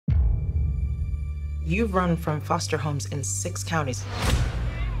You've run from foster homes in 6 counties.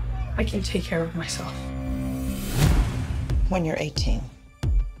 I can take care of myself. When you're 18,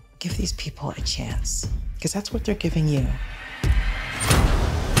 give these people a chance, because that's what they're giving you.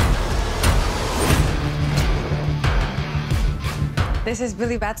 This is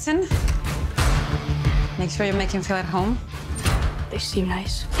Billy Batson. Make sure you make him feel at home. They seem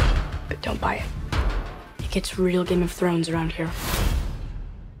nice, but don't buy it. It gets real Game of Thrones around here.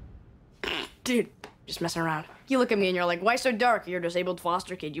 Dude, just messing around. You look at me and you're like, why so dark? You're a disabled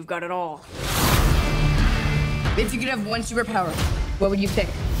foster kid. You've got it all. If you could have one superpower, what would you pick?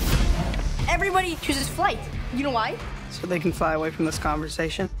 Everybody chooses flight. You know why? So they can fly away from this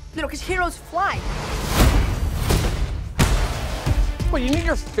conversation? No, because heroes fly. What, you need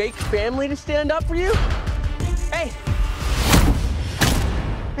your fake family to stand up for you? Hey!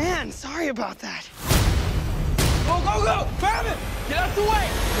 Man, sorry about that. Go, go, go! Grab it! Get out the way!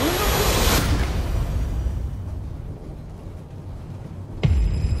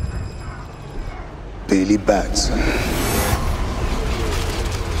 Billy Batson,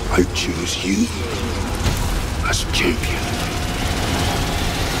 I choose you as champion.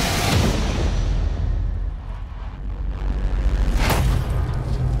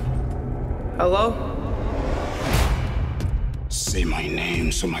 Hello? Say my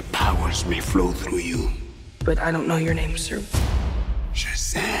name so my powers may flow through you. But I don't know your name, sir.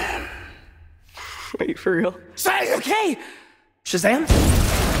 Shazam. Wait, for real? Say, okay! Shazam?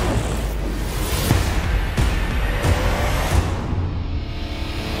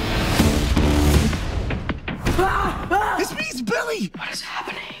 It's me, it's Billy! What is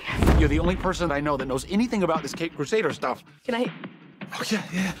happening? You're the only person I know that knows anything about this Cape Crusader stuff. Can I... Oh,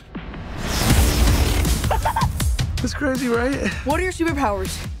 yeah. That's crazy, right? What are your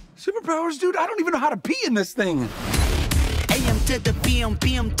superpowers? Superpowers, dude? I don't even know how to pee in this thing. AM to the PM,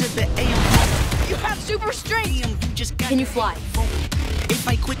 PM to the AM. You have super strength! You just got Can you fly? If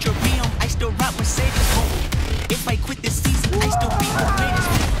I quit your PM, I still rock Mercedes. If I quit this season, I still be the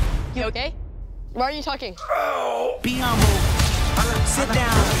greatest. You okay? Why are you talking? Be on move. Sit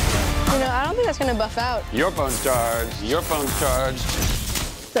down. You know, I don't think that's gonna buff out. Your phone's charged. Your phone's charged.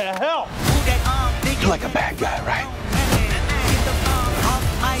 What the hell? You're like a bad guy, right?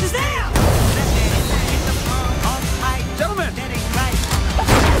 Shazam! Gentlemen!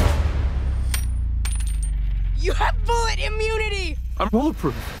 You have bullet immunity! I'm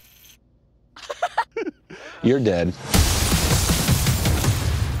bulletproof. You're dead.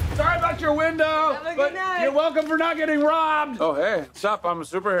 Sorry about your window, but you're welcome for not getting robbed. Oh, hey, what's up? I'm a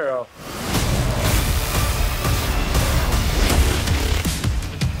superhero.